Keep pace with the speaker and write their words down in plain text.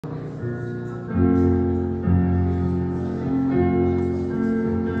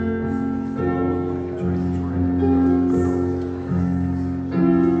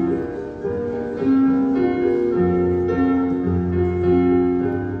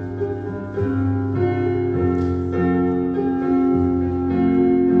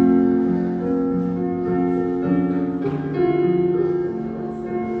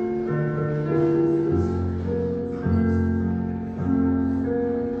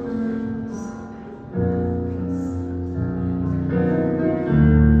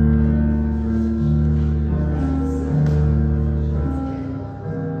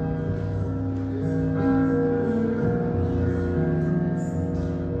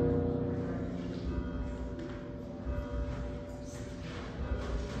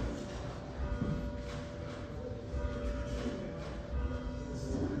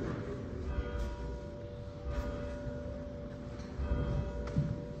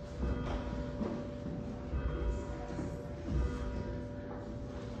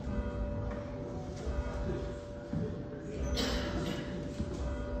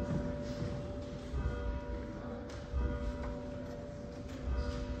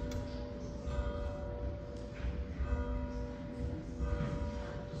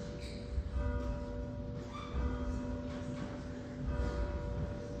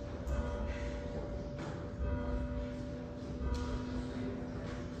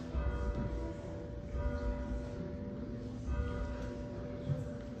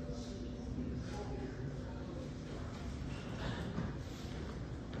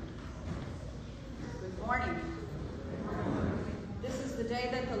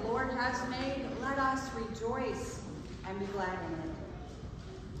that the Lord has made. Let us rejoice and be glad in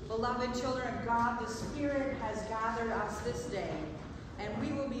it. Beloved children of God, the Spirit has gathered us this day, and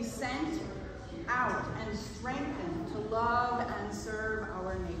we will be sent out and strengthened to love and serve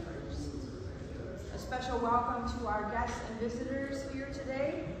our neighbors. A special welcome to our guests and visitors here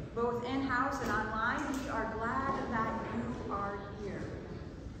today, both in-house and online. We are glad that you are here.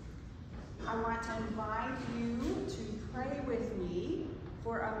 I want to invite you to pray with me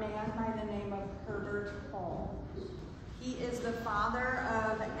for a man by the name of Herbert Hall. He is the father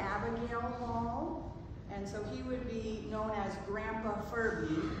of Abigail Hall, and so he would be known as Grandpa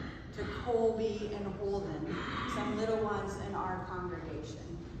Furby to Colby and Holden, some little ones in our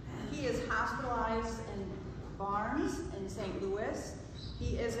congregation. He is hospitalized in Barnes in St. Louis.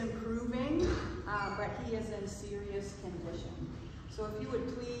 He is improving, but he is in serious condition. So if you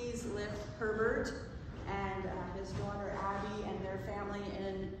would please lift Herbert and his daughter Abby and their family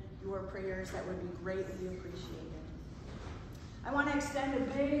in your prayers, that would be greatly appreciated. I want to extend a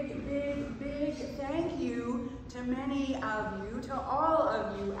big thank you to many of you, to all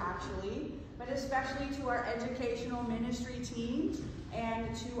of you actually, but especially to our educational ministry team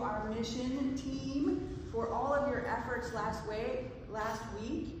and to our mission team for all of your efforts last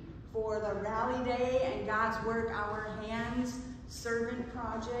week for the Rally Day and God's Work Our Hands Servant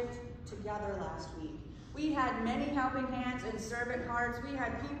Project together last week. We had many helping hands and servant hearts. We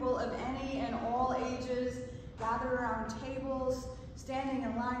had people of any and all ages gather around tables, standing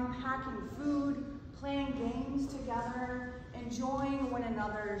in line, packing food, playing games together, enjoying one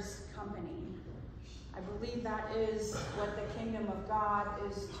another's company. I believe that is what the kingdom of God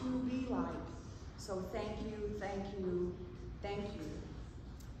is to be like. So thank you, thank you, thank you.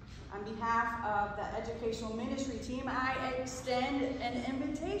 On behalf of the educational ministry team, I extend an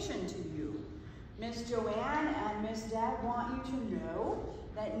invitation to you. Miss Joanne and Miss Deb want you to know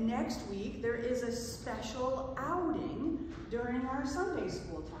that next week there is a special outing during our Sunday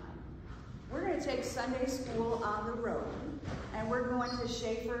school time. We're going to take Sunday school on the road, and we're going to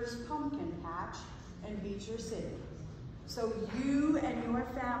Schaefer's Pumpkin Patch in Beecher City. So you and your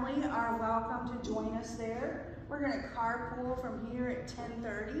family are welcome to join us there. We're going to carpool from here at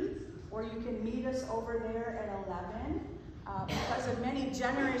 10:30, or you can meet us over there at 11. Because of many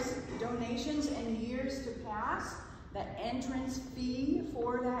generous donations in years to pass, the entrance fee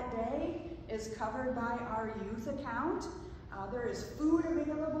for that day is covered by our youth account. There is food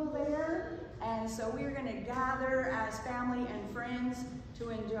available there, and so we're going to gather as family and friends to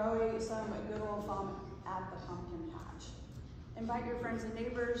enjoy some good old fun at the pumpkin patch. Invite your friends and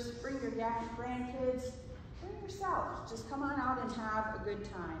neighbors, bring your grandkids, bring yourself. Just come on out and have a good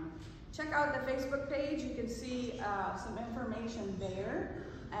time. Check out the Facebook page. You can see some information there,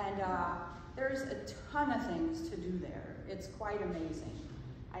 and there's a ton of things to do there. It's quite amazing.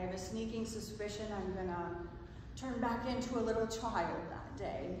 I have a sneaking suspicion I'm gonna turn back into a little child that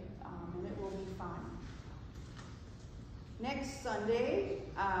day, and it will be fun. Next Sunday,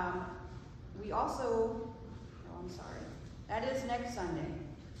 that is next Sunday.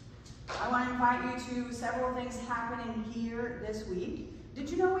 I want to invite you to several things happening here this week. Did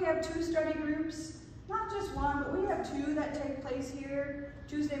you know we have 2 study groups? Not just one, but we have 2 that take place here.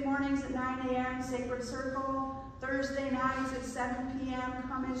 Tuesday mornings at 9 a.m., Sacred Circle. Thursday nights at 7 p.m.,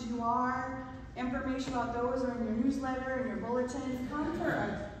 Come As You Are. Information about those are in your newsletter and your bulletin. Come for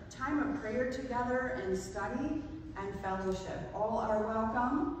a time of prayer together and study and fellowship. All are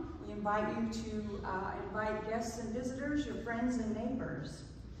welcome. We invite you to invite guests and visitors, your friends and neighbors.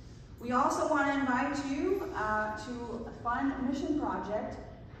 We also want to invite you to a fun mission project.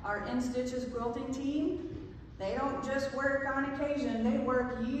 Our In Stitches quilting team, they don't just work on occasion, they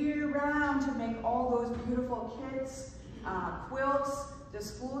work year-round to make all those beautiful kits, quilts, the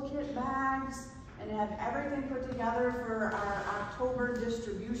school kit bags, and have everything put together for our October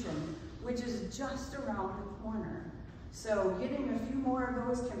distribution, which is just around the corner. So getting a few more of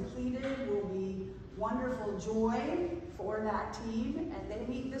those completed will be wonderful joy for that team, and they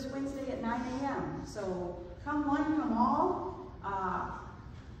meet this Wednesday at 9 a.m. So come one, come all.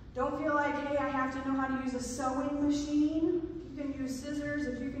 Don't feel like, hey, I have to know how to use a sewing machine. You can use scissors,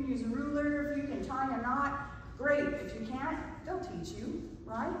 if you can use a ruler, if you can tie a knot, great. If you can't, they'll teach you,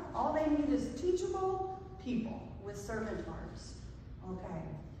 right? All they need is teachable people with servant hearts. Okay.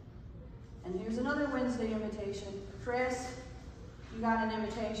 And here's another Wednesday invitation. Chris, you got an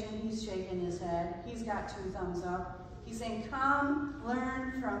invitation. He's shaking his head. He's got 2 thumbs up. He's saying, come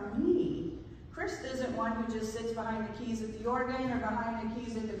learn from me. Chris isn't one who just sits behind the keys of the organ or behind the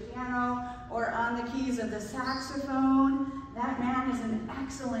keys of the piano or on the keys of the saxophone. That man is an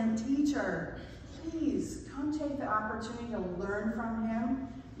excellent teacher. Please come take the opportunity to learn from him.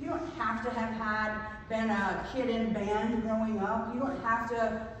 You don't have to have been a kid in band growing up. You don't have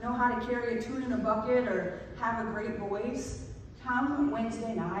to know how to carry a tune in a bucket or have a great voice. Come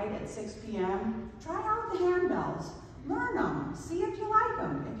Wednesday night at 6 p.m. Try out the handbells. Learn them. See if you like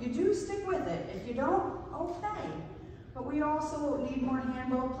them. If you do, stick with it. If you don't, okay. But we also need more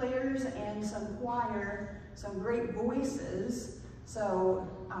handbell players and some choir, some great voices. So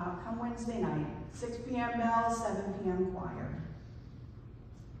come Wednesday night, 6 p.m. bells, 7 p.m. choir.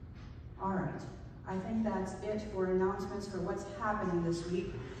 All right, I think that's it for announcements for what's happening this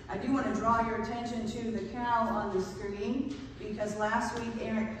week. I do want to draw your attention to the carol on the screen, because last week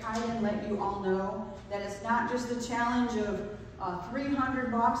Eric Hyden let you all know that it's not just a challenge of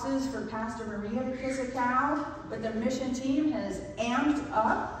 300 boxes for Pastor Maria to kiss a cow, but the mission team has amped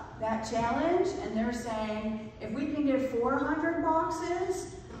up that challenge, and they're saying if we can get 400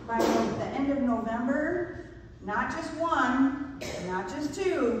 boxes by the end of November, not just one, not just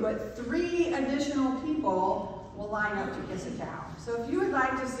two, but 3 additional people will line up to kiss a cow. So if you would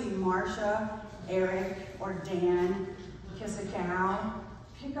like to see Marsha, Eric, or Dan kiss a cow,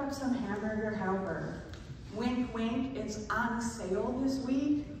 pick up some hamburger helper. Wink, wink, it's on sale this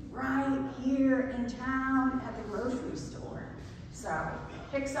week right here in town at the grocery store. So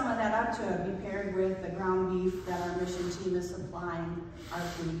pick some of that up to be paired with the ground beef that our mission team is supplying our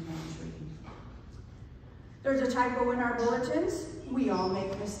food pantry. There's a typo in our bulletins. We all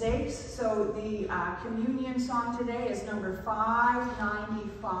make mistakes. So the communion song today is number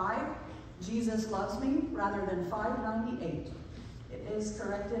 595, Jesus Loves Me, rather than 598. It is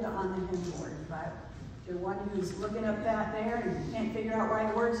corrected on the hymn board, but if you're one who's looking up that there and can't figure out why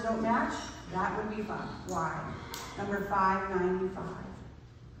the words don't match, that would be fun. Why? Number 595.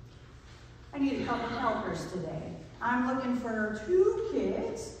 I need a couple helpers today. I'm looking for 2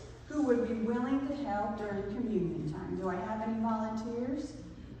 kids who would be willing to help during communion time. Do I have any volunteers?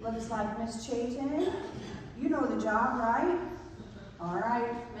 Looks like Miss Chayton. You know the job, right? All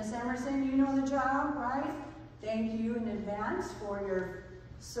right, Miss Emerson, you know the job, right? Thank you in advance for your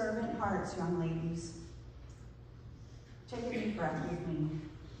servant hearts, young ladies. Take a deep breath with me.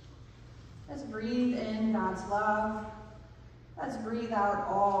 Let's breathe in God's love. Let's breathe out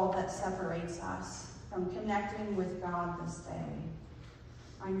all that separates us from connecting with God this day.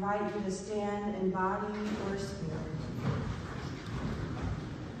 I invite you to stand in body or spirit.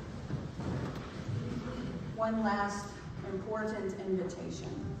 One last important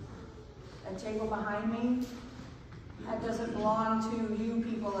invitation. That table behind me, that doesn't belong to you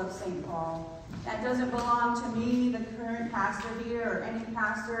people of St. Paul. That doesn't belong to me, the current pastor here, or any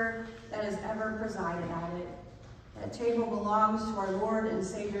pastor that has ever presided at it. That table belongs to our Lord and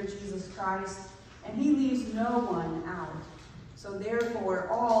Savior Jesus Christ, and he leaves no one out. So therefore,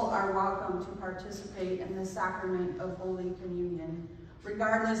 all are welcome to participate in the sacrament of Holy Communion,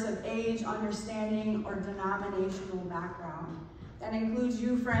 regardless of age, understanding, or denominational background. That includes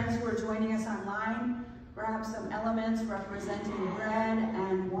you friends who are joining us online. Grab some elements representing bread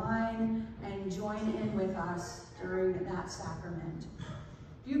and wine and join in with us during that sacrament.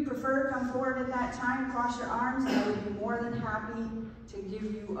 If you prefer, come forward at that time, cross your arms, and I would be more than happy to give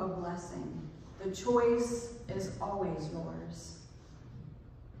you a blessing. The choice is always yours.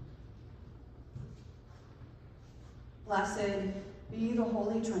 Blessed be the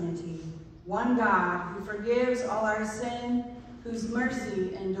Holy Trinity, one God who forgives all our sin, whose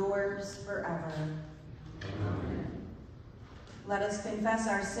mercy endures forever. Amen. Let us confess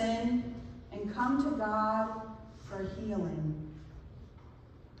our sin and come to God for healing.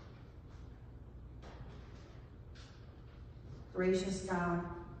 Gracious God,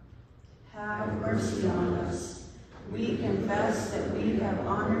 have mercy on us. We confess that we have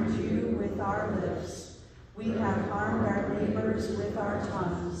honored you with our lips. We have harmed our neighbors with our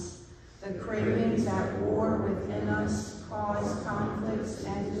tongues. The cravings at war within us cause conflicts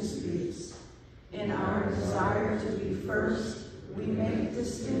and disputes. In our desire to be first, we make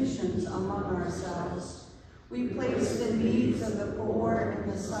distinctions among ourselves. We place the needs of the poor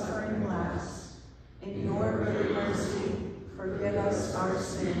and the suffering last. In your great mercy, forgive us our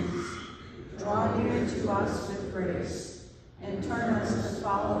sins. Draw near to us with grace, and turn us to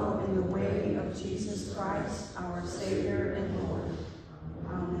follow in the way of Jesus Christ, our Savior and Lord.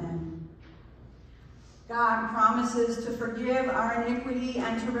 Amen. God promises to forgive our iniquity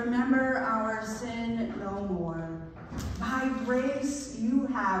and to remember our sin no more. By grace you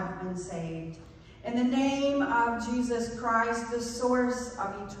have been saved. In the name of Jesus Christ, the source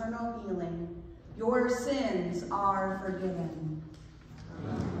of eternal healing, your sins are forgiven.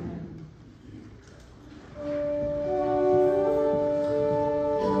 Amen.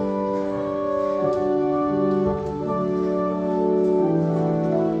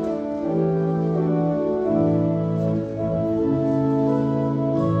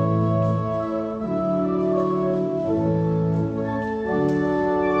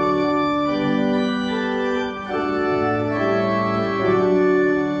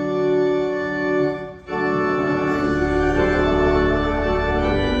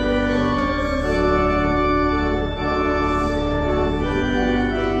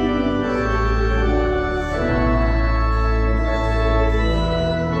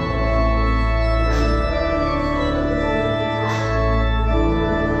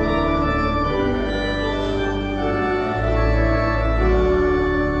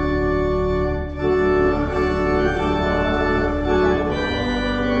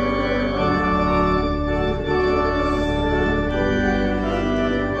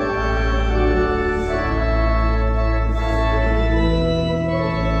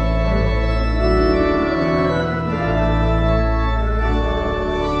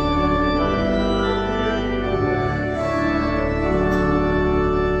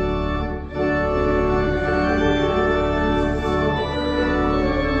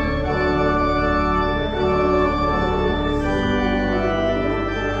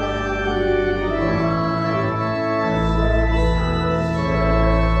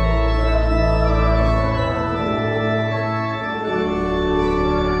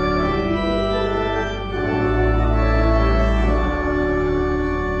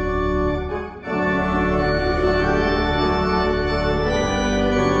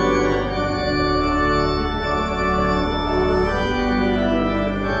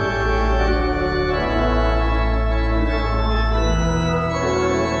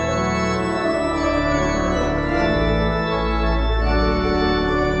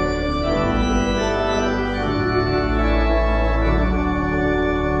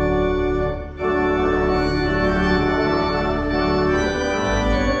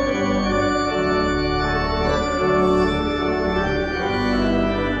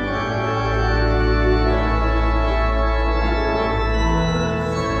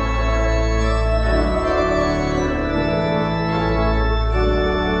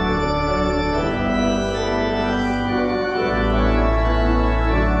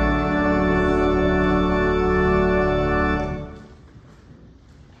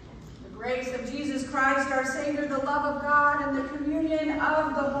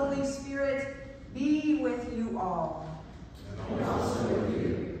 of the Holy Spirit be with you all. And also with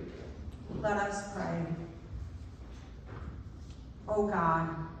you. Let us pray. O God,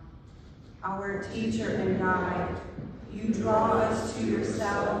 our teacher and guide, you draw us to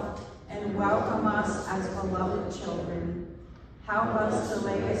yourself and welcome us as beloved children. Help us to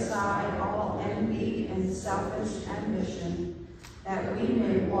lay aside all envy and selfish ambition, that we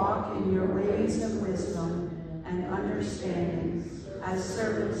may walk in your ways of wisdom and understanding as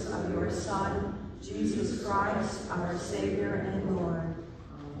servants of your Son, Jesus Christ, our Savior and Lord.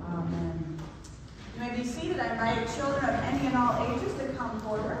 Amen. You may be seated. I invite children of any and all ages to come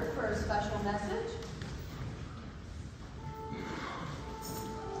forward for a special message.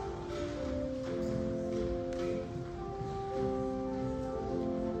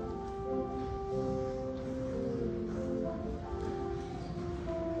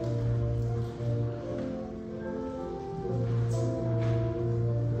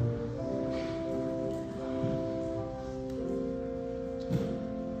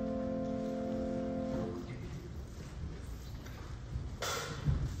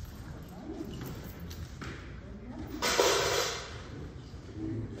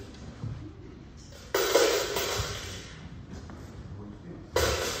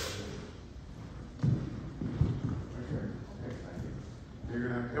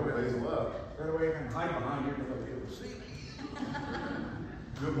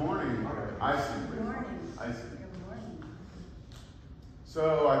 Good morning. I see. Good morning. I see. Good morning.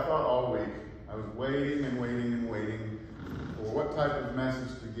 So I thought all week, I was waiting and waiting and waiting for what type of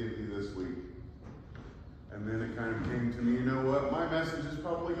message to give you this week. And then it kind of came to me, you know what? My message is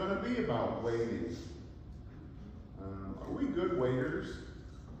probably going to be about waiting. Are we good waiters?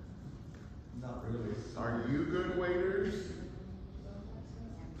 Not really. Are you good waiters?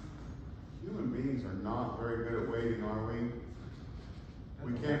 Human beings are not very good at waiting, are we?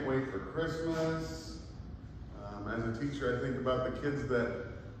 We can't wait for Christmas. As a teacher, I think about the kids that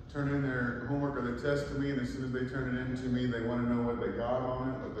turn in their homework or their test to me, and as soon as they turn it in to me, they want to know what they got on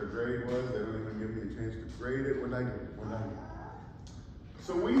it, what their grade was. They don't even give me a chance to grade it. What did I get? What did I get?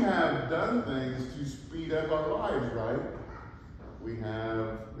 So we have done things to speed up our lives, right? We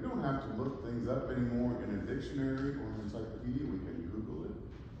don't have to look things up anymore in a dictionary or an encyclopedia. We can Google it.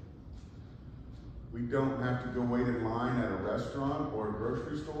 We don't have to go wait in line at a restaurant or a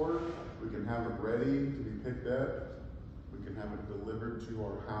grocery store. We can have it ready to be picked up. We can have it delivered to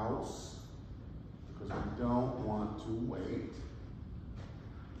our house because we don't want to wait.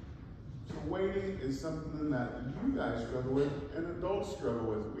 So waiting is something that you guys struggle with and adults struggle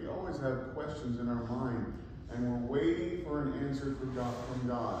with. We always have questions in our mind and we're waiting for an answer from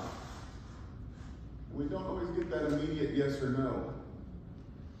God. We don't always get that immediate yes or no.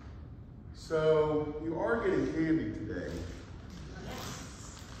 So you are getting candy today,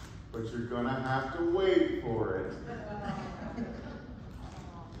 but you're going to have to wait for it.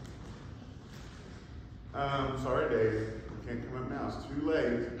 Sorry, Dave. You can't come up now. It's too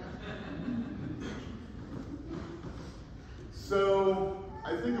late. So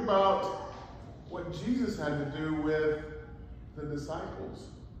I think about what Jesus had to do with the disciples,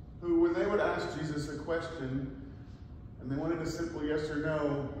 who, when they would ask Jesus a question, and they wanted a simple yes or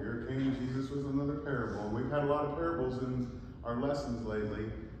no, here came Jesus with another parable. And we've had a lot of parables in our lessons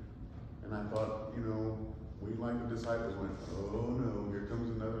lately. And I thought, we like the disciples went, oh no, here comes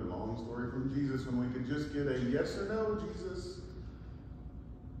another long story from Jesus when we could just get a yes or no, Jesus.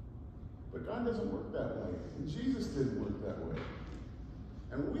 But God doesn't work that way. And Jesus didn't work that way.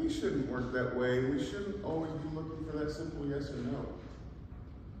 And we shouldn't work that way. We shouldn't always be looking for that simple yes or no.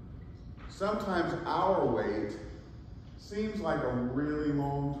 Sometimes our wait seems like a really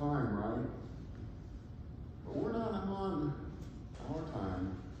long time, right? But we're not on our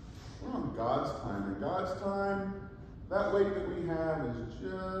time. We're on God's time. And God's time, that wait that we have is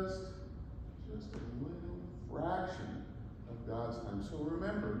just a little fraction of God's time. So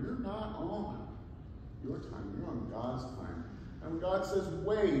remember, you're not on your time. You're on God's time. And when God says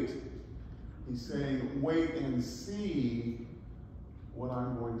wait, he's saying wait and see what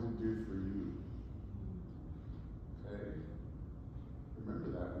I'm going to do for you. Okay? Remember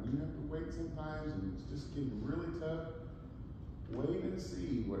that. When you have to wait sometimes and it's just getting really tough, wait and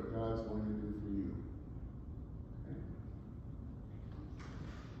see what God's going to do for you. Okay?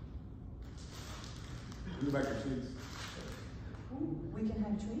 Give me back your sheets. Ooh, we can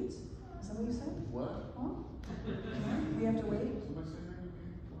have treats? Is that what you said? What? Huh? We have to wait? Somebody say that again?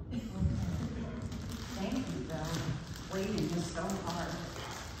 Thank you, Bill. Waiting is so hard.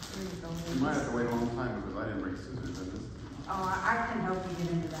 Please don't You might have to wait a long time because I didn't bring scissors in this. Oh, I can help you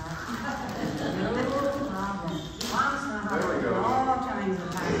get into that. No problem. Mom's not hard. There we go. All time.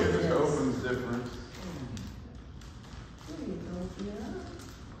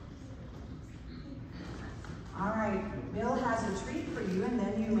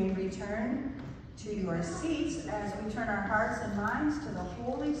 to your seats as we turn our hearts and minds to the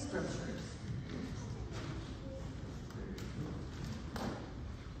Holy Scriptures.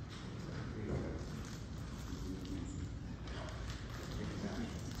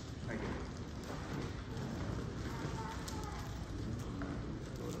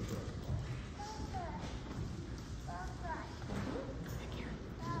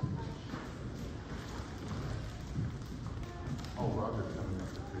 Oh, Roger's coming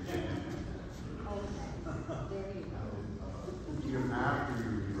up to preach. There you go. Even after you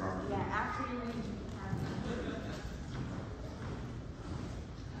read Roger. Yeah, after you read.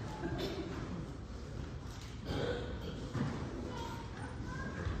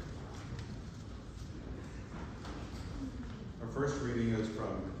 Our first reading is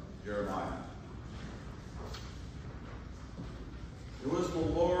from Jeremiah. It was the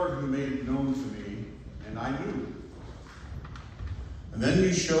Lord who made it known to me, and I knew. And then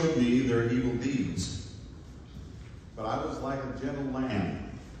he showed me their evil deeds. But I was like a gentle lamb,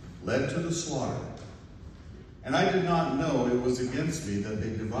 led to the slaughter. And I did not know it was against me that they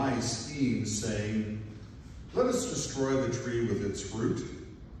devised schemes, saying, let us destroy the tree with its fruit.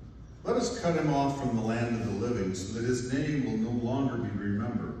 Let us cut him off from the land of the living, so that his name will no longer be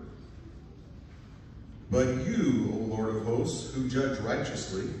remembered. But you, O Lord of hosts, who judge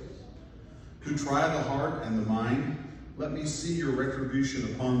righteously, who try the heart and the mind, let me see your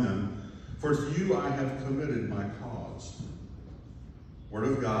retribution upon them, for to you I have committed my cause. Word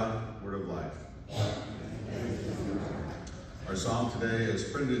of God, word of life. Our psalm today is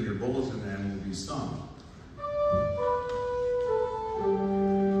printed in your bulletin and will be sung.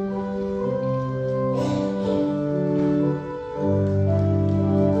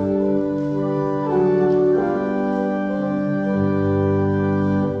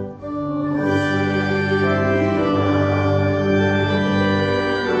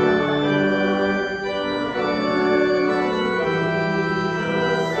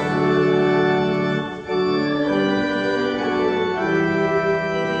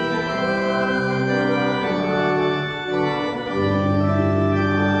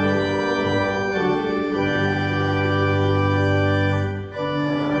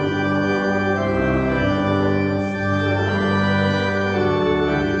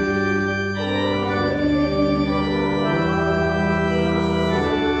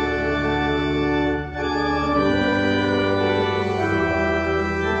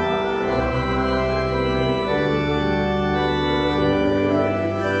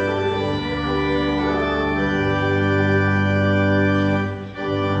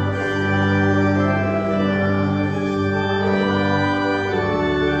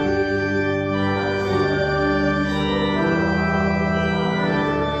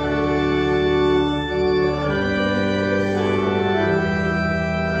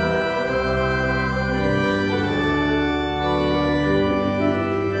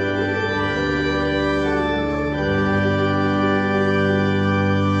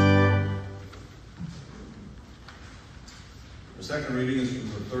 The second reading is from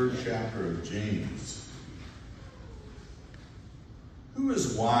the 3rd chapter of James. Who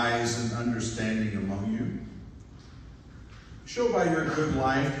is wise and understanding among you? Show by your good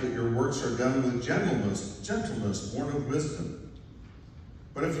life that your works are done with gentleness born of wisdom.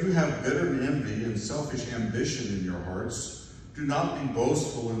 But if you have bitter envy and selfish ambition in your hearts, do not be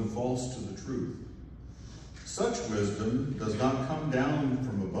boastful and false to the truth. Such wisdom does not come down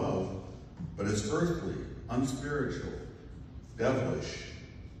from above, but is earthly, unspiritual, devilish.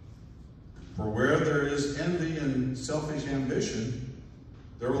 For where there is envy and selfish ambition,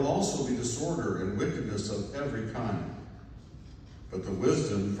 there will also be disorder and wickedness of every kind. But the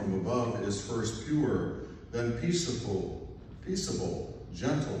wisdom from above is first pure, then peaceable,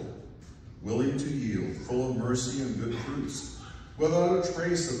 gentle, willing to yield, full of mercy and good fruits, without a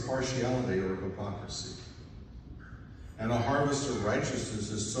trace of partiality or hypocrisy. And a harvest of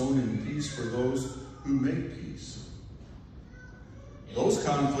righteousness is sown in peace for those who make peace. Those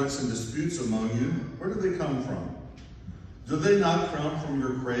conflicts and disputes among you, where do they come from? Do they not come from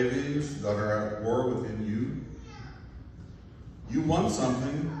your cravings that are at war within you? You want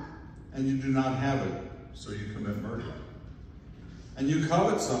something, and you do not have it, so you commit murder. And you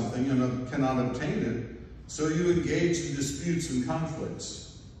covet something and cannot obtain it, so you engage in disputes and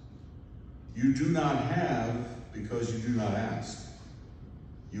conflicts. You do not have because you do not ask.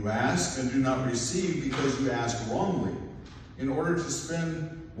 You ask and do not receive because you ask wrongly, in order to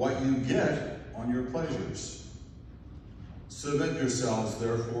spend what you get on your pleasures. Submit yourselves,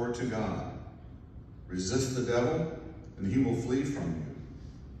 therefore, to God. Resist the devil, and he will flee from you.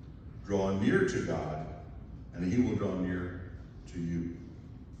 Draw near to God, and he will draw near to you.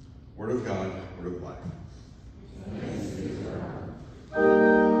 Word of God, word of life.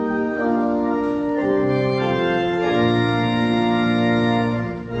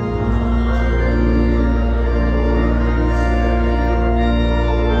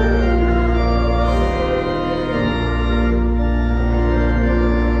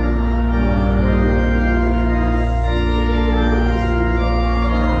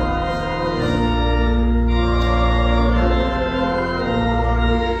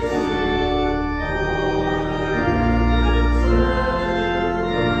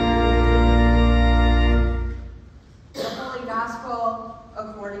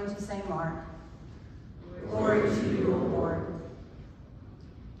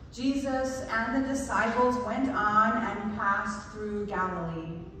 Jesus and the disciples went on and passed through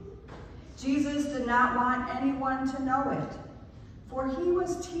Galilee. Jesus did not want anyone to know it, for he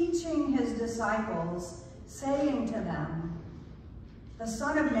was teaching his disciples, saying to them, "The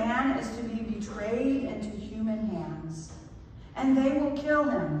Son of Man is to be betrayed into human hands, and they will kill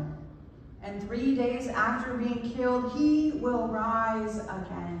him. And 3 days after being killed, he will rise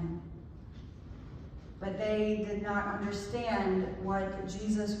again." But they did not understand what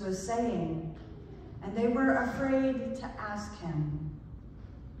Jesus was saying, and they were afraid to ask him.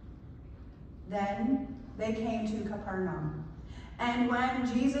 Then they came to Capernaum, and when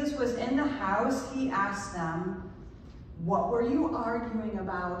Jesus was in the house, he asked them, "What were you arguing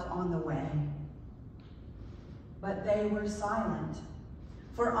about on the way?" But they were silent,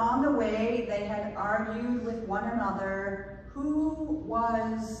 for on the way they had argued with one another who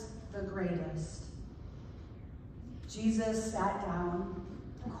was the greatest. Jesus sat down,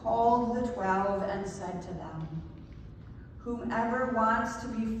 called the 12, and said to them, "Whomever wants to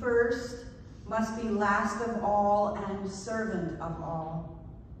be first must be last of all and servant of all."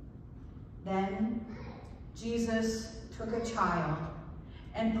 Then Jesus took a child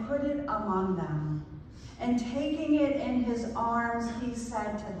and put it among them, and taking it in his arms, he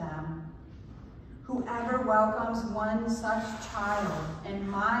said to them, "Whoever welcomes one such child in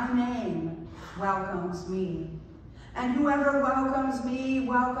my name welcomes me. And whoever welcomes me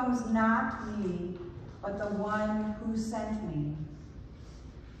welcomes not me, but the one who sent me."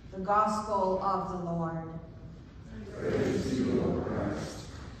 The Gospel of the Lord. Praise to you, O Christ.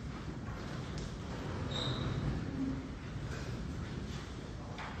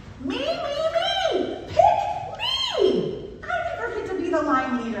 Me! Pick me! I never get to be the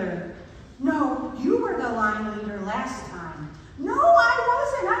line leader. No, you were the line leader last time. No, I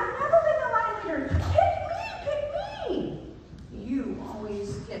wasn't. I've never been the line leader. Pick me! You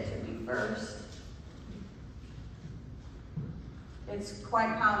always get to be first. It's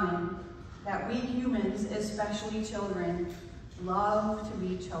quite common that we humans, especially children, love to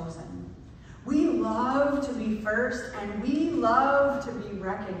be chosen. We love to be first, and we love to be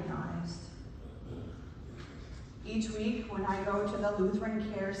recognized. Each week when I go to the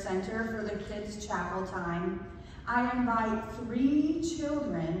Lutheran Care Center for the kids' chapel time, I invite 3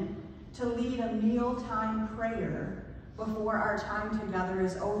 children to lead a mealtime prayer before our time together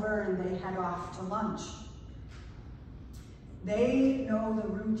is over and they head off to lunch. They know the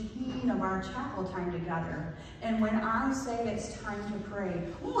routine of our chapel time together. And when I say it's time to pray,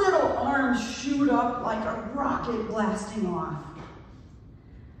 little arms shoot up like a rocket blasting off.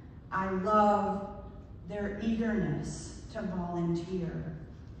 I love their eagerness to volunteer.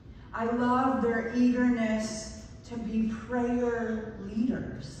 I love their eagerness to be prayer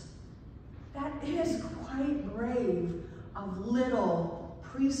leaders. That is quite brave of little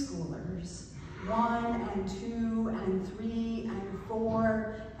preschoolers. 1 and 2 and 3 and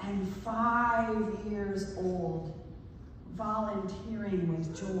 4 and 5 years old, volunteering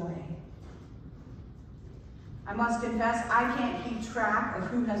with joy. I must confess, I can't keep track of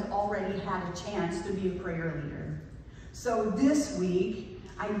who has already had a chance to be a prayer leader. So this week,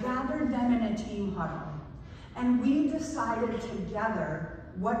 I gathered them in a team huddle, and we decided together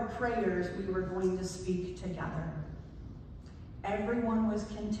what prayers we were going to speak together. Everyone was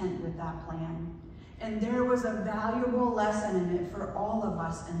content with that plan, and there was a valuable lesson in it for all of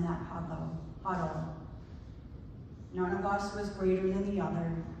us in that huddle. None of us was greater than the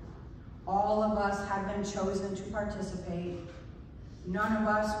other. All of us had been chosen to participate. None of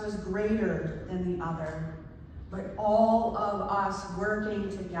us was greater than the other, but all of us working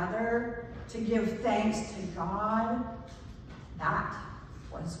together to give thanks to God, that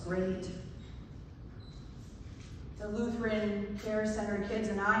was great. The Lutheran Care Center kids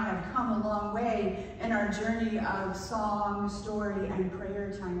and I have come a long way in our journey of song, story, and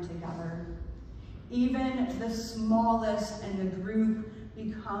prayer time together. Even the smallest in the group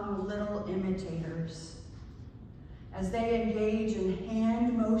become little imitators. as they engage in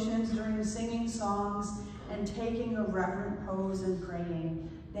hand motions during singing songs and taking a reverent pose and praying.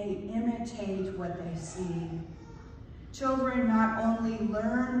 They imitate what they see. Children not only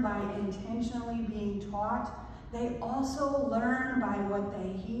learn by intentionally being taught, they also learn by what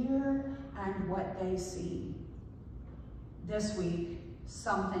they hear and what they see. This week,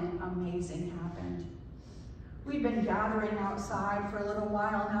 something amazing happened. We've been gathering outside for a little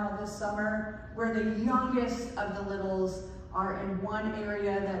while now this summer, where the youngest of the littles are in one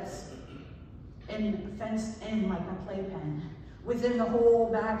area that's fenced in like a playpen, within the whole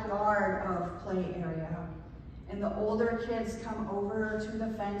backyard of play area. And the older kids come over to the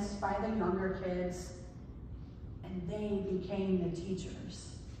fence by the younger kids, and they became the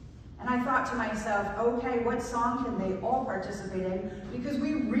teachers. And I thought to myself, okay, what song can they all participate in? Because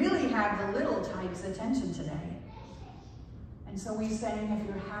we really have the little types' attention today. And so we sang If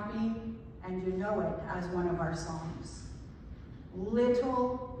You're Happy and You Know It as one of our songs.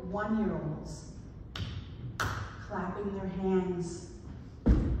 Little one-year-olds clapping their hands,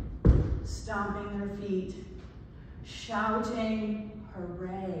 stomping their feet, shouting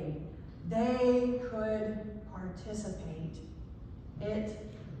hooray. They could participate. It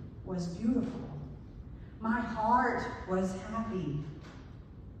was beautiful. My heart was happy.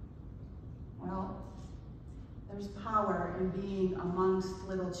 Well, there's power in being amongst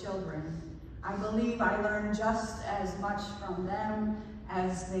little children. I believe I learn just as much from them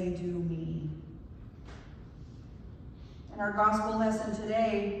as they do me. In our gospel lesson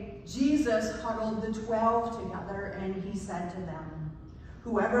today, Jesus huddled the 12 together and he said to them,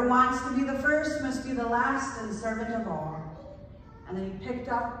 "Whoever wants to be the first must be the last and servant of all." And then he picked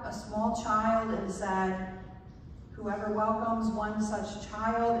up a small child and said, "Whoever welcomes one such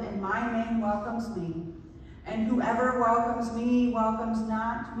child in my name welcomes me. And whoever welcomes me welcomes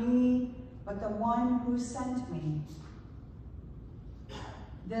not me, but the one who sent me."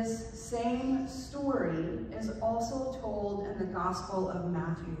 This same story is also told in the Gospel of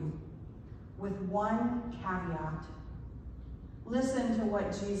Matthew, with one caveat. Listen to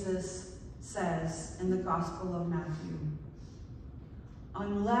what Jesus says in the Gospel of Matthew.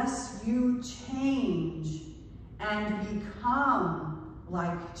 "Unless you change and become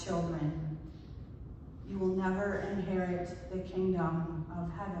like children, you will never inherit the kingdom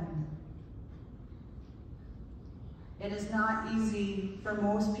of heaven." It is not easy for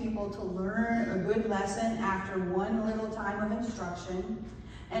most people to learn a good lesson after one little time of instruction,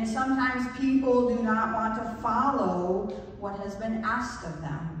 and sometimes people do not want to follow what has been asked of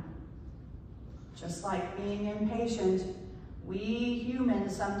them. Just like being impatient, we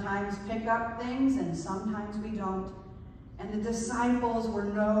humans sometimes pick up things and sometimes we don't, and the disciples were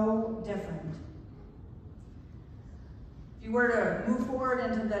no different. If you were to move forward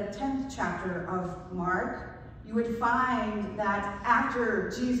into the 10th chapter of Mark, you would find that after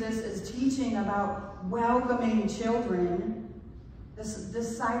Jesus is teaching about welcoming children, the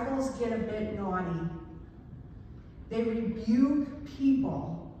disciples get a bit naughty. They rebuke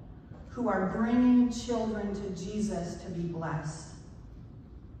people who are bringing children to Jesus to be blessed.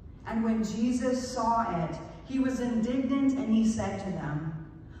 And when Jesus saw it, he was indignant and he said to them,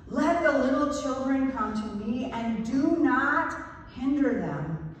 "Let the little children come to me and do not hinder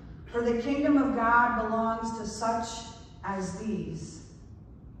them. For the kingdom of God belongs to such as these.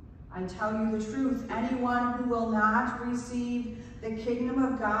 I tell you the truth, anyone who will not receive the kingdom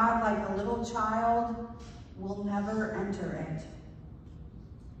of God like a little child will never enter it."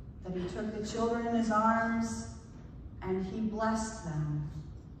 Then he took the children in his arms and he blessed them.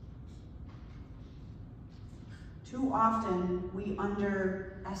 Too often we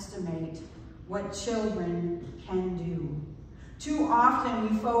underestimate what children can do. Too often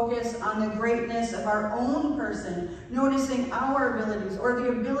we focus on the greatness of our own person, noticing our abilities or the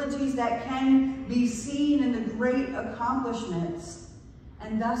abilities that can be seen in the great accomplishments.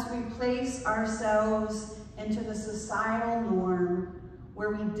 And thus we place ourselves into the societal norm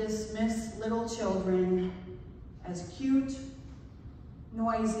where we dismiss little children as cute,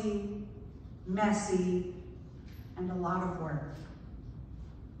 noisy, messy, and a lot of work.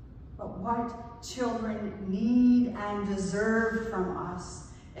 But what children need and deserve from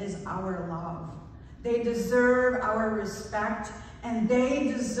us is our love. They deserve our respect, and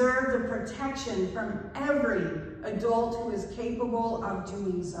they deserve the protection from every adult who is capable of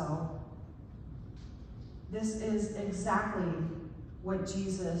doing so. This is exactly what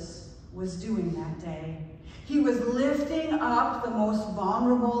Jesus was doing that day. He was lifting up the most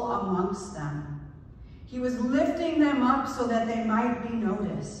vulnerable amongst them. He was lifting them up so that they might be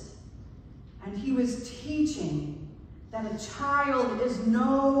noticed. And he was teaching that a child is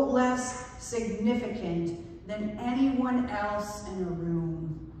no less significant than anyone else in a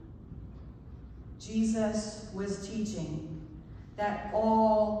room. Jesus was teaching that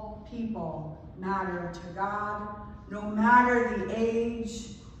all people matter to God, no matter the age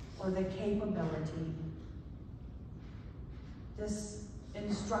or the capability. This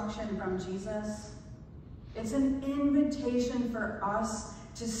instruction from Jesus, it's an invitation for us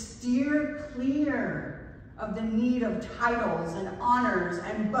to steer clear of the need of titles and honors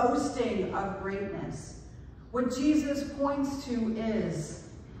and boasting of greatness. What Jesus points to is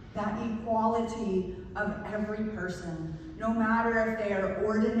that equality of every person, no matter if they are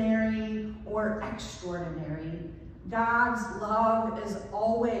ordinary or extraordinary. God's love is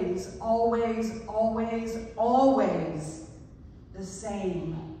always, always, always, always the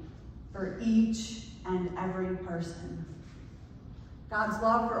same for each and every person. God's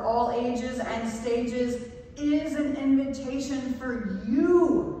love for all ages and stages is an invitation for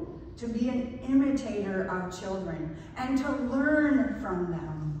you to be an imitator of children and to learn from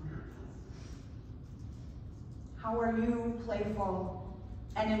them. How are you playful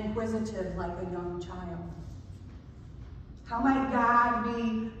and inquisitive like a young child? How might God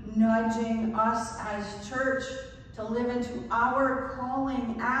be nudging us as church to live into our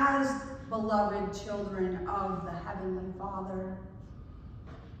calling as beloved children of the Heavenly Father?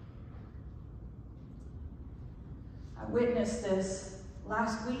 I witnessed this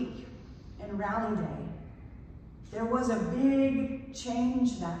last week in Rally Day. There was a big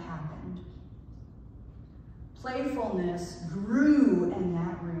change that happened. Playfulness grew in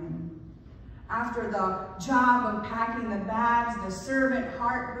that room. After the job of packing the bags, the servant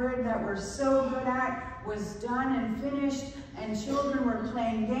heart good that we're so good at was done and finished, and children were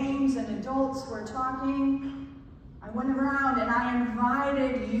playing games and adults were talking, I went around and I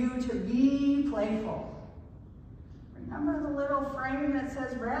invited you to be playful. Remember the little frame that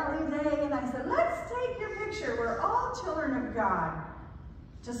says Rally Day? And I said, let's take your picture. We're all children of God.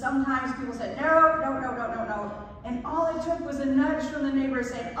 To sometimes people said, no, no, no, no, no, no. And all it took was a nudge from the neighbor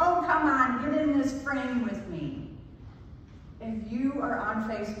saying, oh, come on, get in this frame with me. If you are on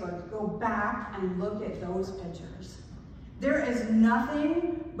Facebook, go back and look at those pictures. There is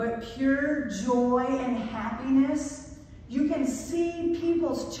nothing but pure joy and happiness. You can see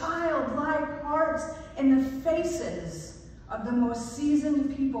people's childlike hearts in the faces of the most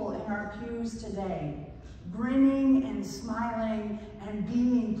seasoned people in our pews today, grinning and smiling and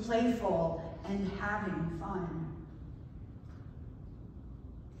being playful and having fun.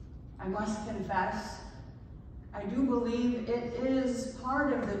 I must confess, I do believe it is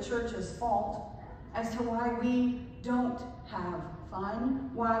part of the church's fault as to why we don't have fun,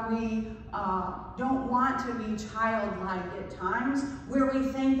 why we don't want to be childlike at times, where we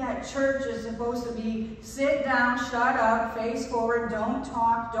think that church is supposed to be sit down, shut up, face forward, don't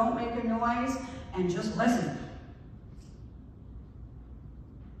talk, don't make a noise, and just listen.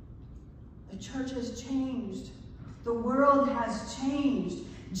 The church has changed. The world has changed.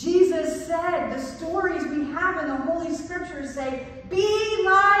 Jesus said, the stories we have in the Holy Scriptures say, be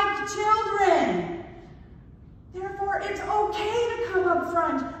like children. Therefore, it's okay to come up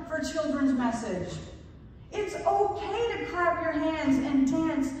front for children's message. It's okay to clap your hands and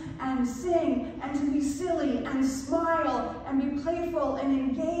dance and sing and to be silly and smile and be playful and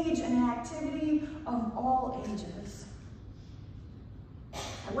engage in an activity of all ages.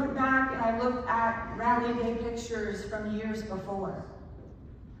 I went back and I looked at Rally Day pictures from years before.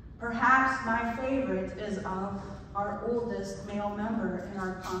 Perhaps my favorite is of our oldest male member in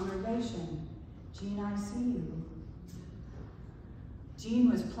our congregation, Gene, I see you.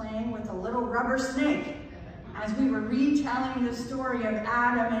 Gene was playing with a little rubber snake as we were retelling the story of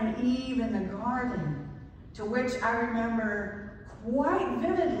Adam and Eve in the garden, to which I remember quite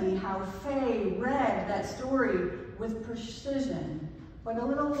vividly how Faye read that story with precision, but a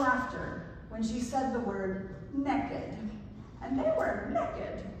little laughter when she said the word naked. And they were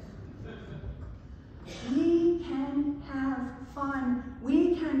naked. We can have fun.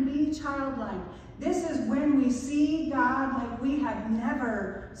 We can be childlike. This is when we see God like we have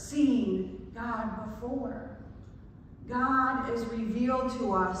never seen God before. God is revealed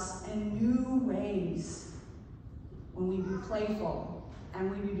to us in new ways when we be playful and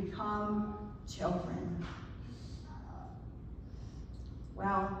when we become children.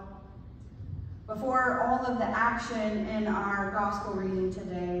 Well, before all of the action in our gospel reading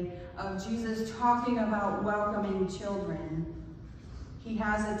today of Jesus talking about welcoming children, he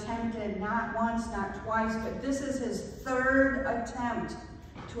has attempted not once, not twice, but this is his third attempt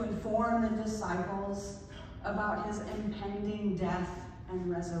to inform the disciples about his impending death and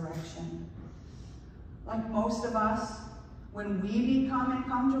resurrection. Like most of us, when we become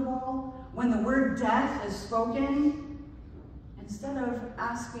uncomfortable, when the word death is spoken, instead of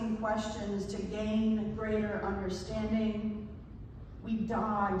asking questions to gain greater understanding, we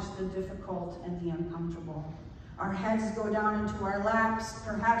dodge the difficult and the uncomfortable. Our heads go down into our laps.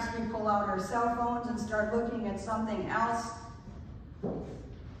 Perhaps we pull out our cell phones and start looking at something else.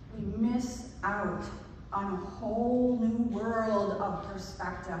 We miss out on a whole new world of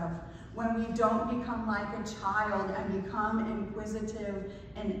perspective when we don't become like a child and become inquisitive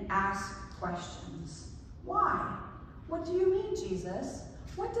and ask questions. Why? What do you mean, Jesus?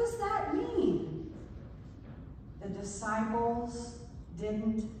 What does that mean? The disciples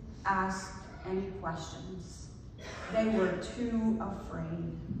didn't ask any questions. They were too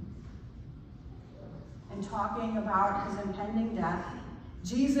afraid. In talking about his impending death,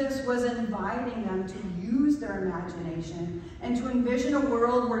 Jesus was inviting them to use their imagination and to envision a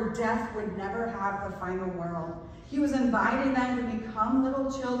world where death would never have the final word. He was inviting them to become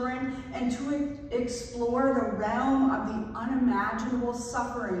little children and to explore the realm of the unimaginable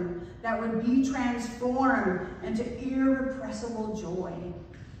suffering that would be transformed into irrepressible joy.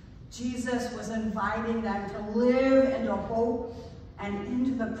 Jesus was inviting them to live into hope and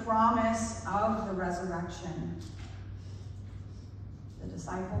into the promise of the resurrection. The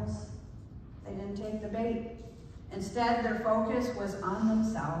disciples, they didn't take the bait. Instead, their focus was on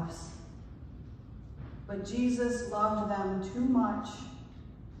themselves. But Jesus loved them too much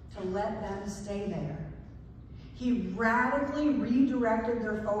to let them stay there. He radically redirected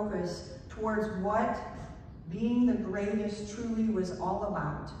their focus towards what being the greatest truly was all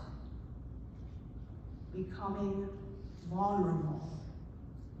about. Becoming vulnerable,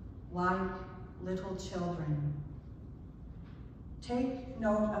 like little children. Take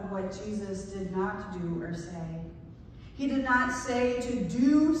note of what Jesus did not do or say. He did not say to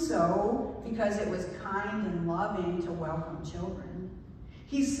do so because it was kind and loving to welcome children.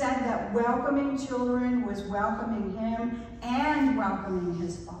 He said that welcoming children was welcoming him and welcoming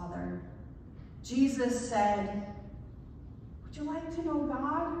his Father. Jesus said, "Would you like to know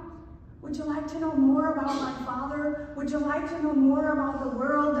God? Would you like to know more about my Father? Would you like to know more about the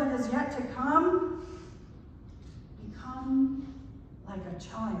world that is yet to come? Become like a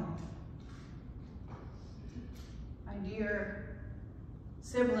child." My dear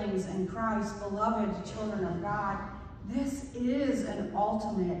siblings in Christ, beloved children of God, this is an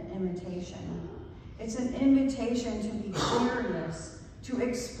ultimate invitation. It's an invitation to be curious, to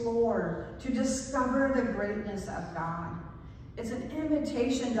explore, to discover the greatness of God. It's an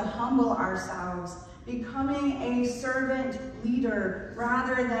invitation to humble ourselves, becoming a servant leader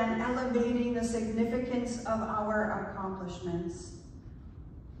rather than elevating the significance of our accomplishments.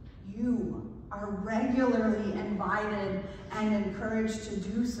 You are regularly invited and encouraged to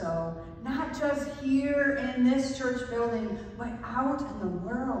do so, not just here in this church building, but out in the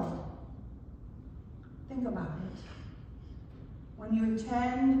world. Think about it. When you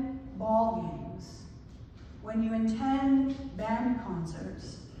attend ball games, when you attend band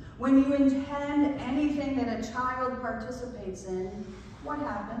concerts, when you attend anything that a child participates in, what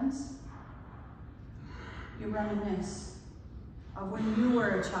happens? You reminisce of when you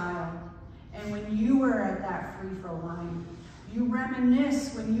were a child and when you were at that free-throw line. You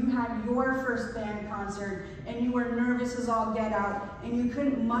reminisce when you had your first band concert and you were nervous as all get out and you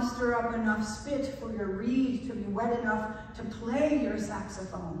couldn't muster up enough spit for your reed to be wet enough to play your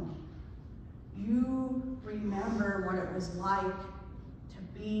saxophone. You remember what it was like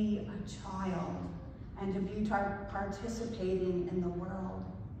to be a child and to be participating in the world.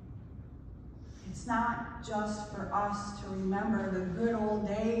 It's not just for us to remember the good old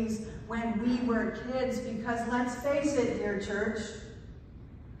days when we were kids, because let's face it, dear church,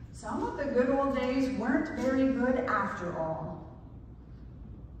 some of the good old days weren't very good after all.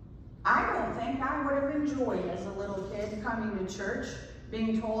 I don't think I would have enjoyed as a little kid coming to church,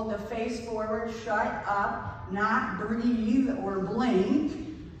 being told to face forward, shut up, not breathe or blink,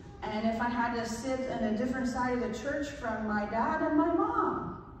 and if I had to sit on a different side of the church from my dad and my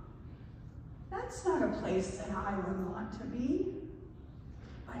mom. That's not a place that I would want to be.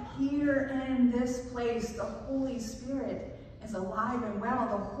 But here in this place, the Holy Spirit is alive and well.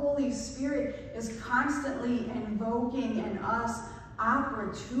 The Holy Spirit is constantly invoking in us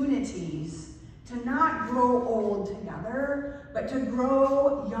opportunities to not grow old together, but to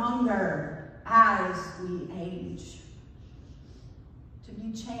grow younger as we age. To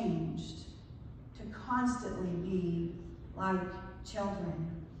be changed, to constantly be like children.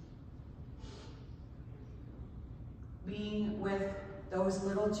 Being with those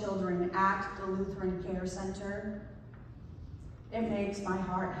little children at the Lutheran Care Center, it makes my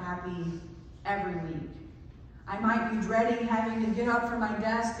heart happy every week. I might be dreading having to get up from my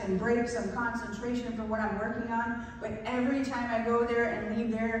desk and break some concentration from what I'm working on, but every time I go there and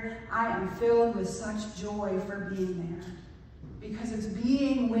leave there, I am filled with such joy for being there. Because it's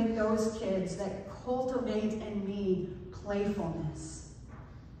being with those kids that cultivate in me playfulness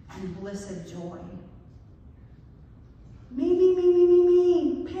and blessed joy. Me, me, me, me, me,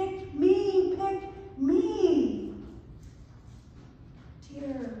 me. Pick me, pick me.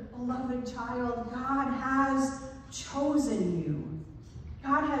 Dear beloved child, God has chosen you.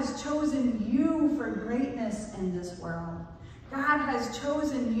 God has chosen you for greatness in this world. God has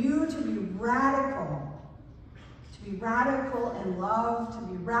chosen you to be radical. To be radical in love, to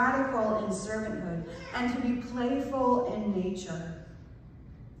be radical in servanthood, and to be playful in nature,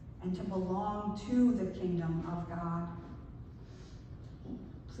 and to belong to the kingdom of God.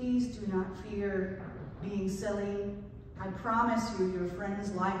 Please do not fear being silly. I promise you, your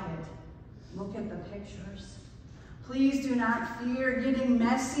friends like it. Look at the pictures. Please do not fear getting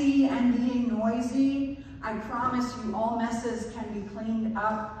messy and being noisy. I promise you, all messes can be cleaned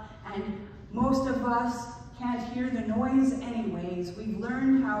up, and most of us can't hear the noise anyways. We've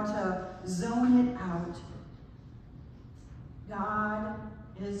learned how to zone it out. God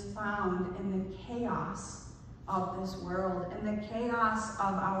is found in the chaos of this world, in the chaos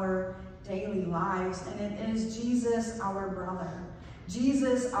of our daily lives, and it is Jesus, our brother,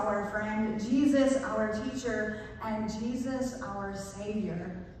 Jesus, our friend, Jesus, our teacher, and Jesus, our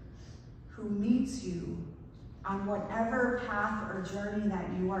Savior, who meets you on whatever path or journey that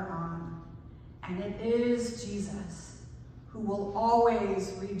you are on. And it is Jesus who will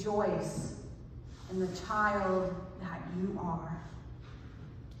always rejoice in the child that you are.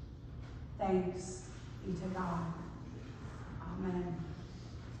 Thanks be to God. Amen.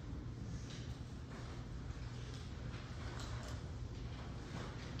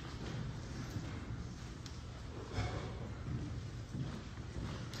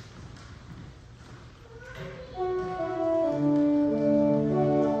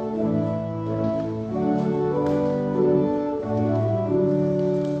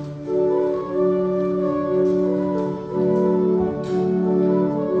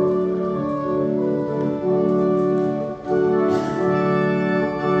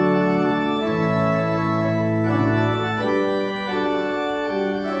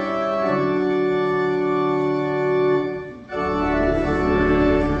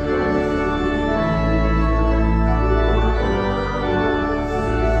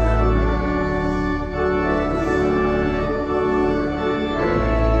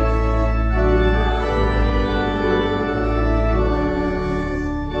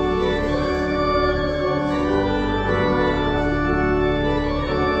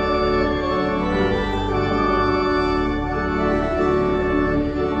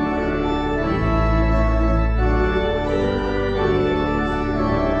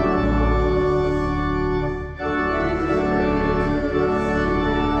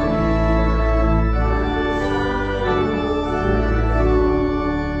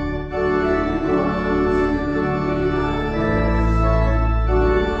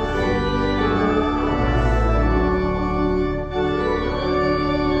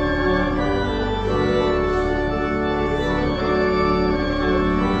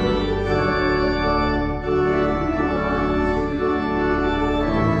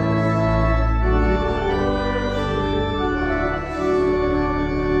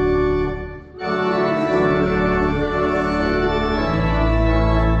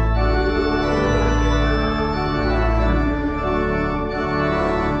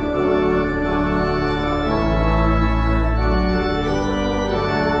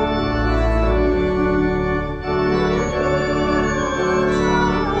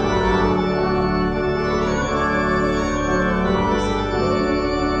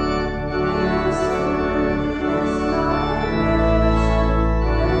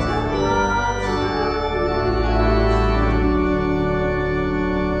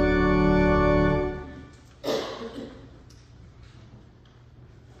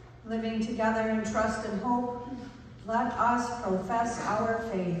 Living together in trust and hope, let us profess our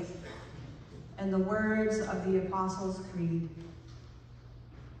faith in the words of the Apostles' Creed.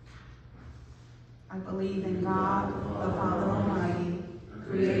 I believe in God, the Father Almighty,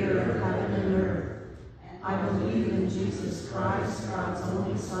 creator of heaven and earth. I believe in Jesus Christ, God's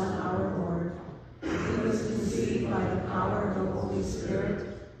only Son, our Lord, who was conceived by the power of the Holy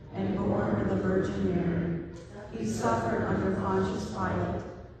Spirit and born of the Virgin Mary. He suffered under Pontius Pilate,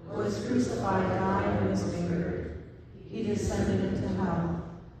 was crucified, died, and was buried. He descended into hell.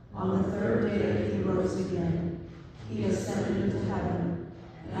 On the third day he rose again. He ascended into heaven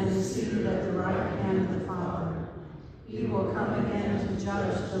and is seated at the right hand of the Father. He will come again to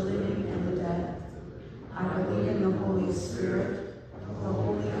judge the living and the dead. I believe in the Holy Spirit, the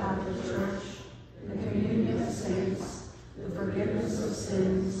Holy Catholic Church, the communion of saints, the forgiveness of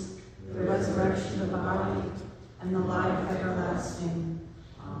sins, the resurrection of the body, and the life everlasting.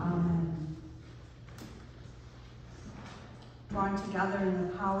 Amen. Drawn together in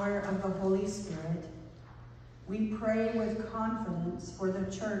the power of the Holy Spirit, we pray with confidence for the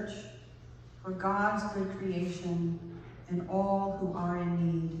Church, for God's good creation, and all who are in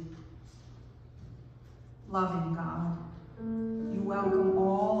need. Loving God, you welcome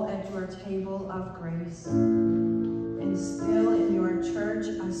all at your table of grace. Instill in your church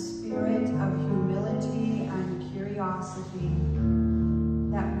a spirit of humility and curiosity,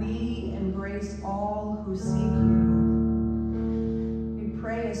 that we embrace all who seek you. We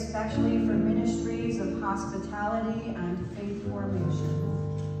pray especially for ministries of hospitality and faith formation.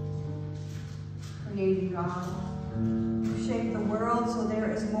 Creating God, you shape the world so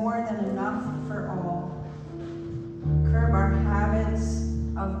there is more than enough for all. Curb our habits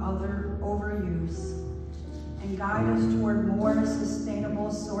of overuse and guide us toward more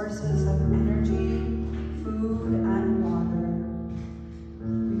sustainable sources of energy, food, and water.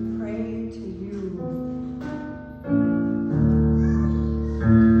 We pray to you.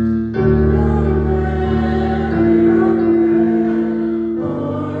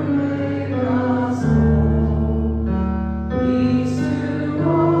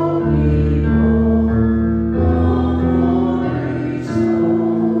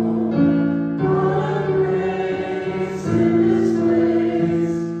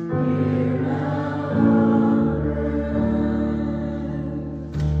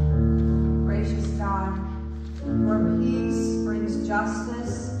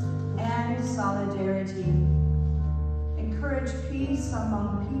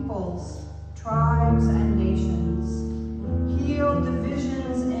 Tribes and nations. Heal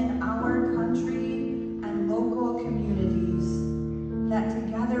divisions in our country and local communities, that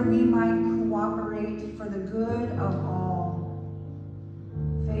together we might cooperate for the good of all.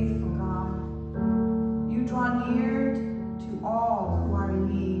 Faithful God, you draw near to all who are in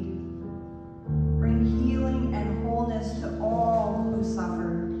need. Bring healing and wholeness to all who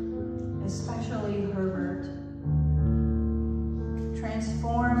suffer, especially Herbert.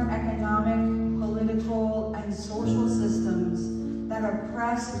 Transform economic, political, and social systems that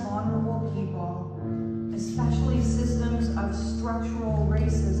oppress vulnerable people, especially systems of structural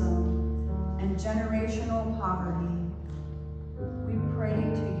racism and generational poverty. We pray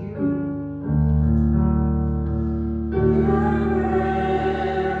to you.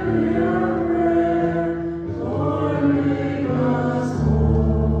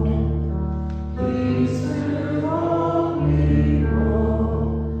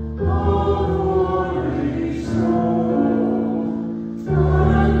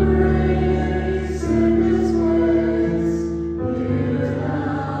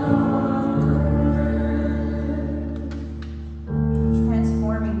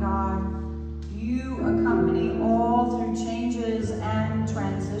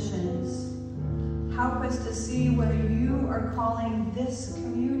 This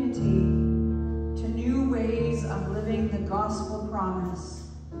community to new ways of living the gospel promise.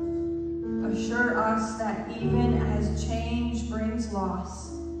 Assure us that even as change brings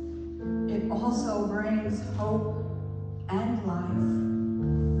loss, it also brings hope and life.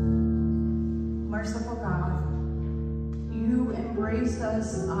 Merciful God, you embrace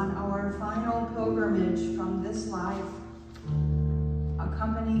us on our final pilgrimage from this life.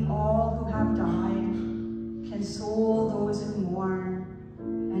 Accompany all who have died, console those who mourn,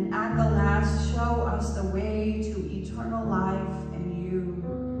 and at the last show us the way to eternal life in you.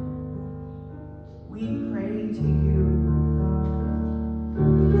 We pray to you.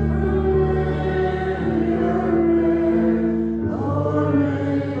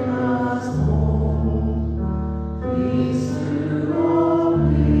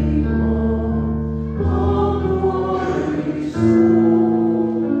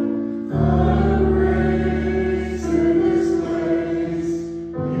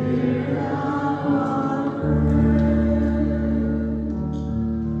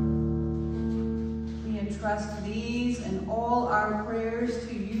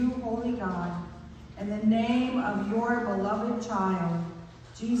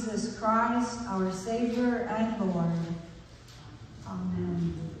 Jesus Christ, our Savior and Lord.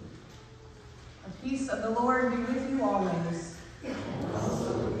 Amen. The peace of the Lord be with you always. And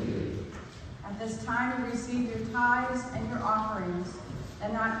also with you. At this time, you receive your tithes and your offerings,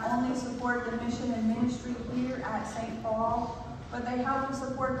 that not only support the mission and ministry here at St. Paul, but they help to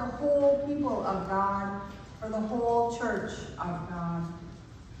support the whole people of God for the whole church of God.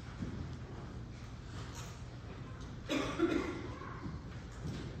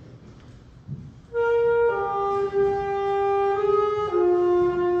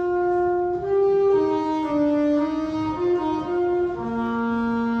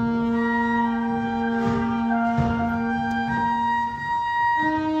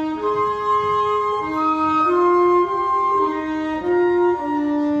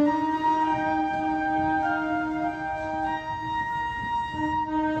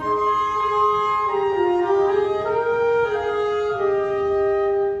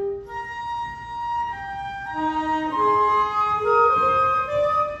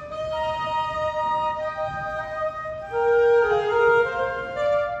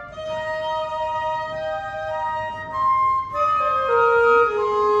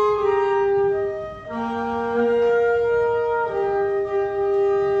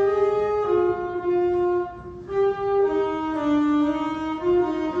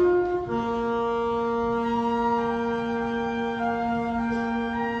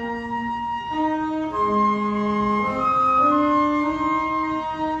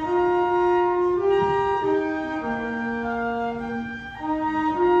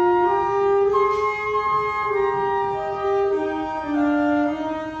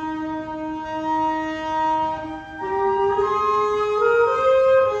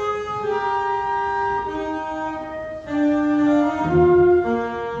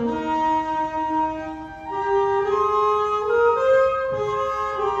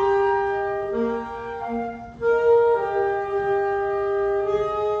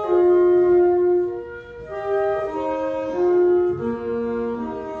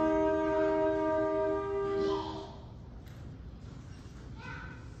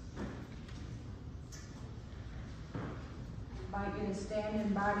 I invite you to stand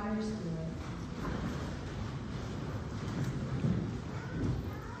and bow your spirit.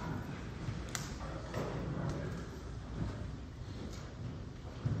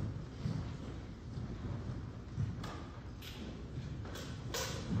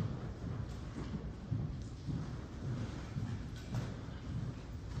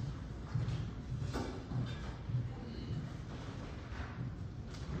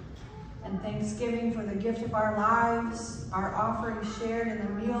 Thanksgiving for the gift of our lives, our offering shared in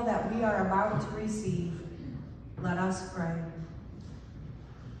the meal that we are about to receive. Let us pray.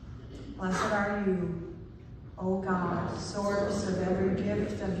 Blessed are you, O God, source of every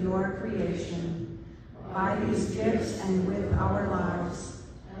gift of your creation. By these gifts and with our lives,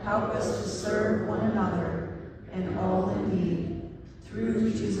 help us to serve one another in all in need.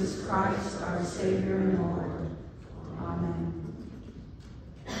 Through Jesus Christ, our Savior and Lord. Amen.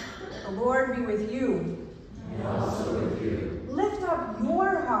 The Lord be with you. And also with you. Lift up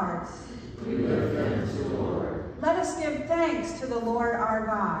your hearts. We lift them to the Lord. Let us give thanks to the Lord our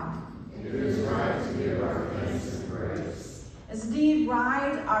God. It is right to give our thanks and praise. It's indeed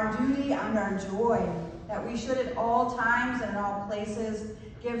right, our duty and our joy, that we should at all times and in all places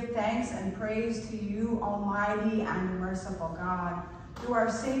give thanks and praise to you, Almighty and merciful God, through our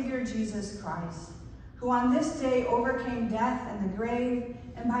Savior Jesus Christ, who on this day overcame death and the grave,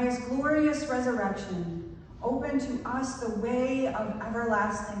 and by his glorious resurrection opened to us the way of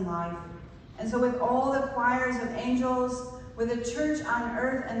everlasting life. And so with all the choirs of angels, with the church on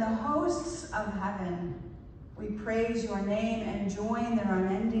earth and the hosts of heaven, we praise your name and join their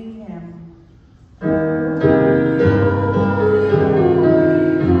unending hymn.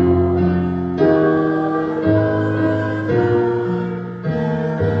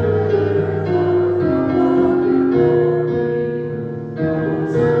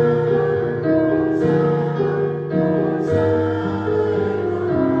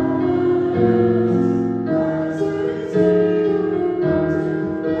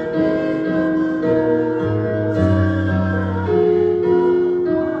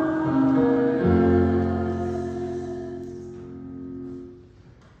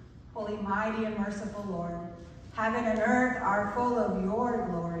 Heaven and earth are full of your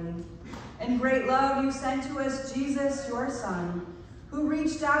glory. In great love you sent to us Jesus, your Son, who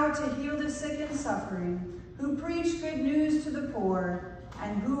reached out to heal the sick and suffering, who preached good news to the poor,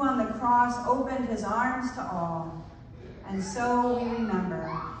 and who on the cross opened his arms to all. And so we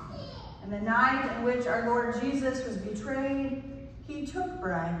remember. In the night in which our Lord Jesus was betrayed, he took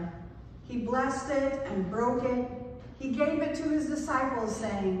bread. He blessed it and broke it. He gave it to his disciples,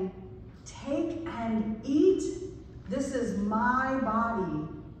 saying, "Take and eat. This is my body,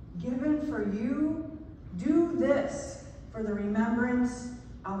 given for you. Do this for the remembrance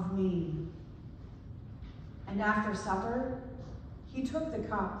of me." And after supper, he took the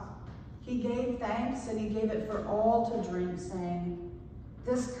cup. He gave thanks, and he gave it for all to drink, saying,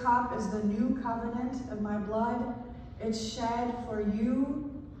 "This cup is the new covenant of my blood. It's shed for you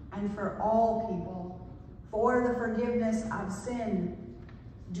and for all people, for the forgiveness of sin.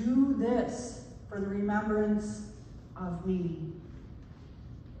 Do this for the remembrance of me."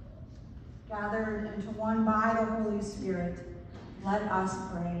 Gathered into one by the Holy Spirit, let us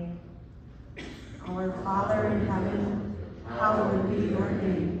pray. Our Father in heaven, hallowed be your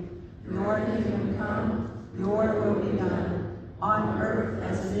name. Your kingdom come, your will be done, on earth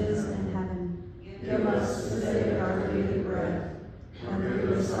as it is in heaven. Give us today our daily bread, and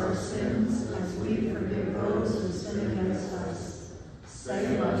forgive us our sins as we forgive those who sin against us.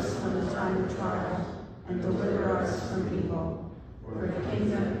 Save us from the time of trial, and deliver us from evil. For the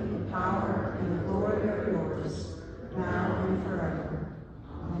kingdom, the power, and the glory are yours, now and forever.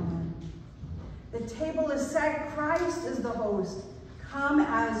 Amen. The table is set. Christ is the host. Come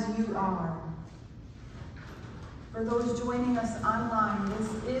as you are. For those joining us online, this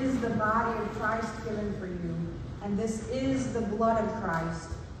is the body of Christ given for you, and this is the blood of Christ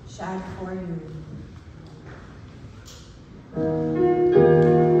shed for you.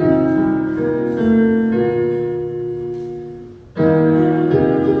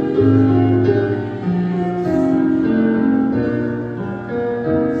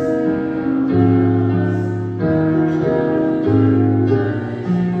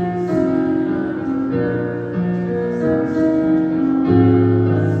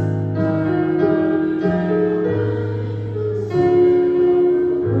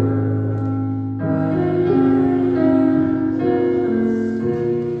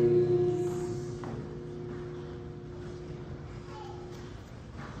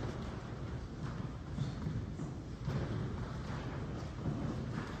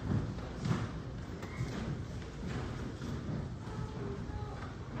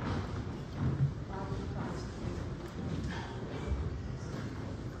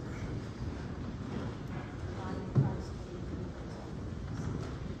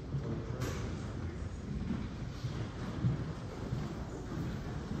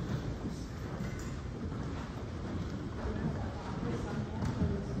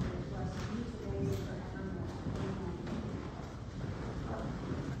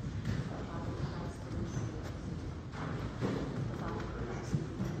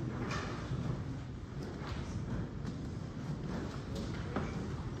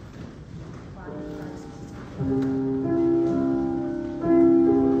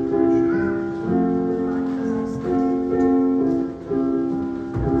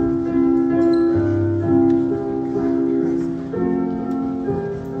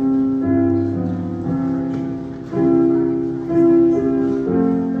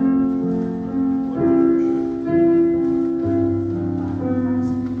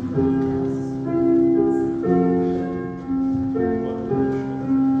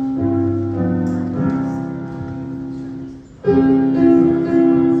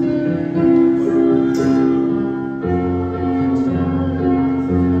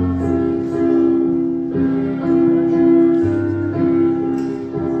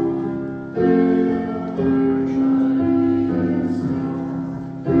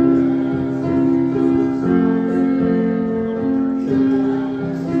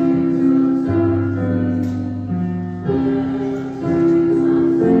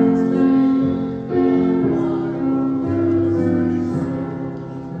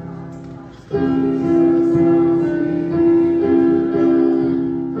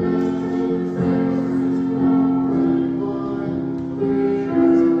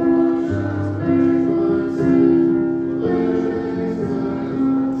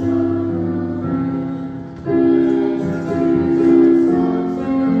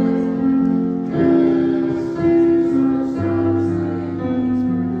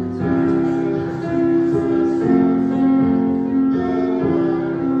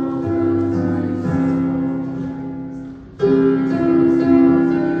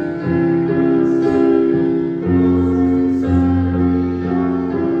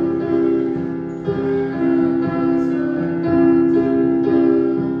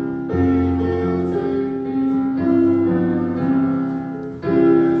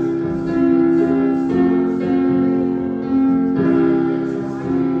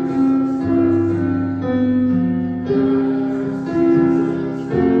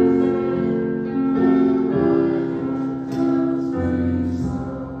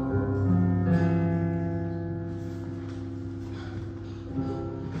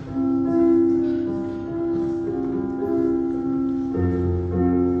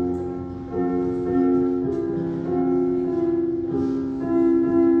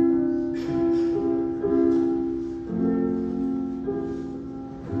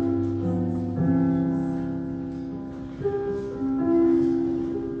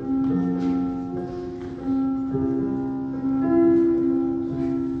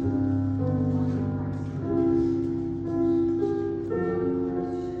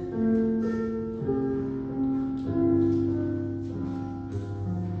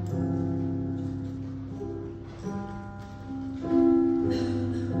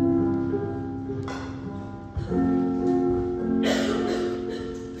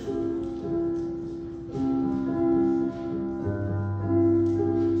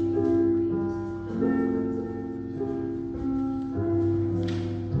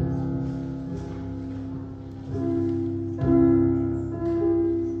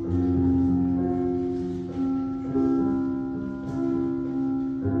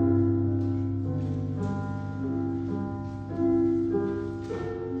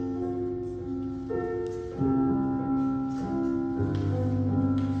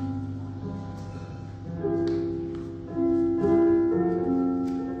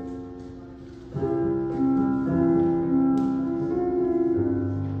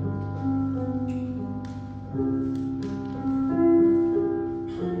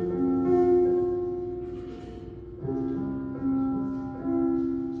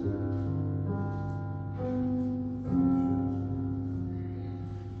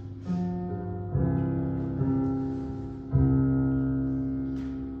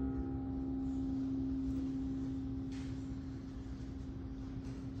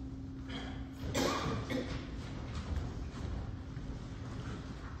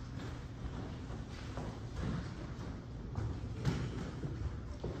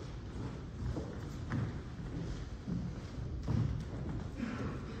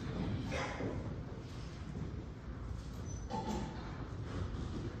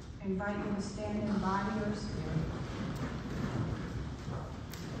 invite you to stand in body or spirit.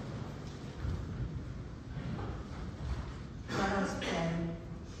 Let us pray.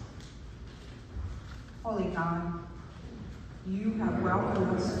 Holy God, you have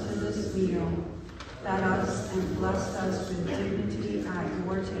welcomed us to this meal, fed us and blessed us with dignity at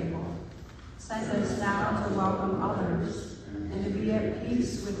your table. Send us now to welcome others and to be at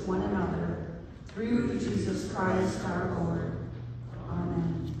peace with one another. Through Jesus Christ our Lord.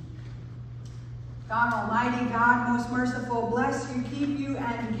 Amen. God Almighty, God most merciful, bless you, keep you,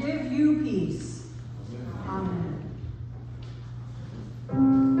 and give you peace. Amen.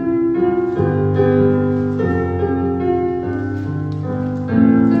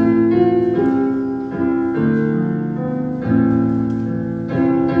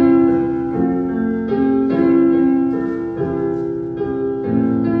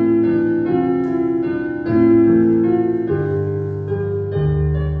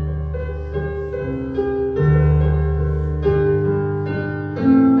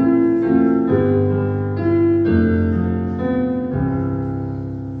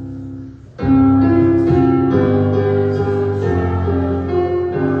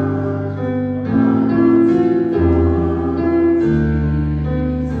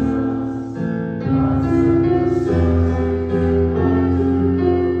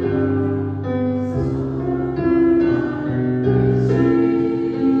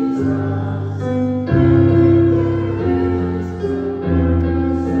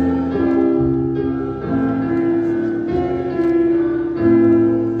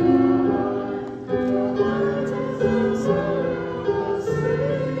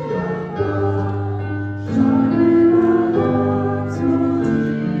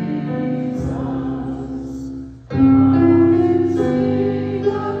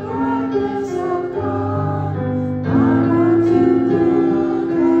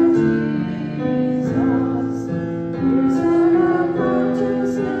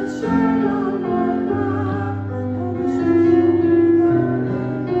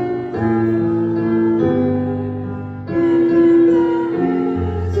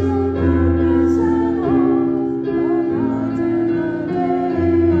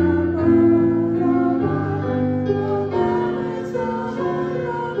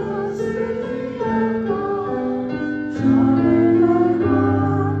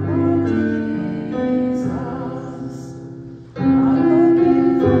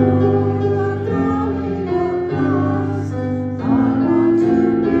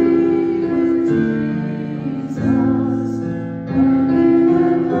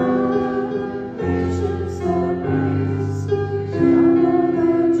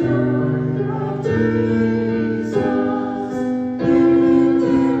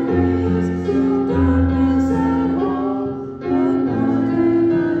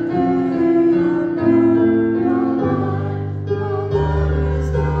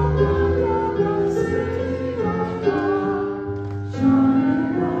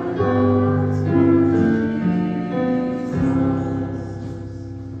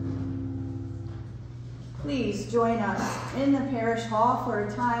 Please join us in the parish hall for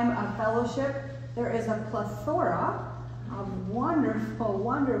a time of fellowship. There is a plethora of wonderful,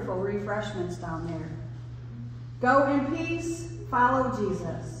 wonderful refreshments down there. Go in peace, follow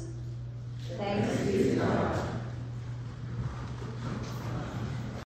Jesus. Thanks be to God.